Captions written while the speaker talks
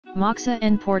MOXA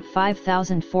NPort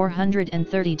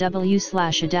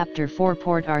 5430W/adapter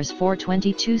 4-port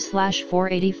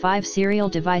RS-422/485 serial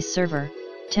device server,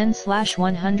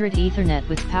 10/100 Ethernet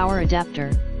with power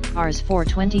adapter,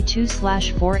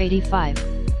 RS-422/485.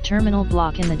 Terminal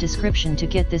block in the description to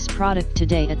get this product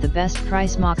today at the best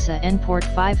price. MOXA NPort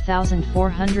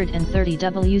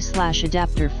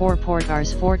 5430W/adapter 4-port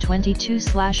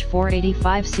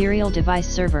RS-422/485 serial device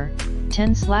server,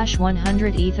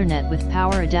 10/100 Ethernet with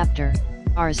power adapter,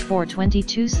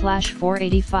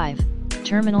 RS-422/485.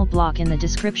 Terminal block in the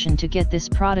description to get this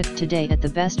product today at the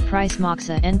best price.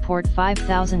 MOXA NPort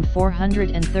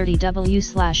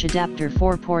 5430W/adapter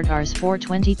 4-port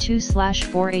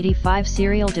RS-422/485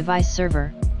 serial device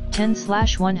server,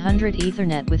 10/100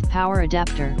 Ethernet with power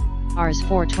adapter,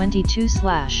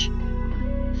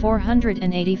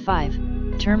 RS-422/485.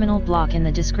 Terminal block in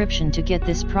the description to get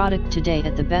this product today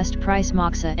at the best price.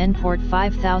 MOXA NPort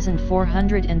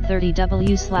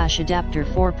 5430W/adapter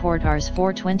 4-port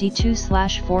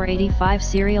RS-422/485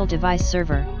 serial device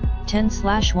server,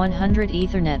 10/100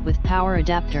 Ethernet with power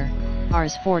adapter,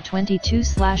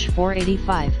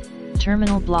 RS-422/485.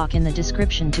 Terminal block in the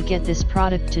description to get this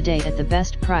product today at the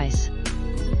best price.